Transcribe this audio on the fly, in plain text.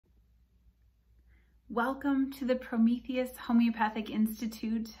Welcome to the Prometheus Homeopathic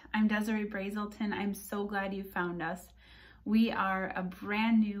Institute. I'm Desirée Brazelton. I'm so glad you found us. We are a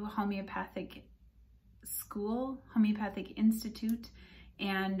brand new homeopathic school, Homeopathic Institute,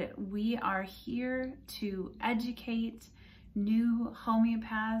 and we are here to educate new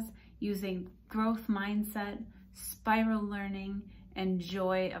homeopaths using growth mindset, spiral learning, and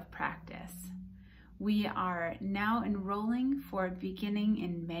joy of practice. We are now enrolling for beginning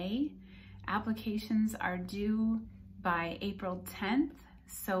in May. Applications are due by April 10th.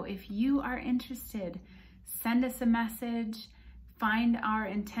 So if you are interested, send us a message, find our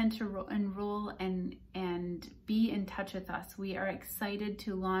intent to enroll and be in touch with us. We are excited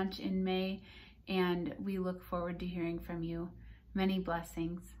to launch in May and we look forward to hearing from you. Many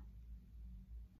blessings.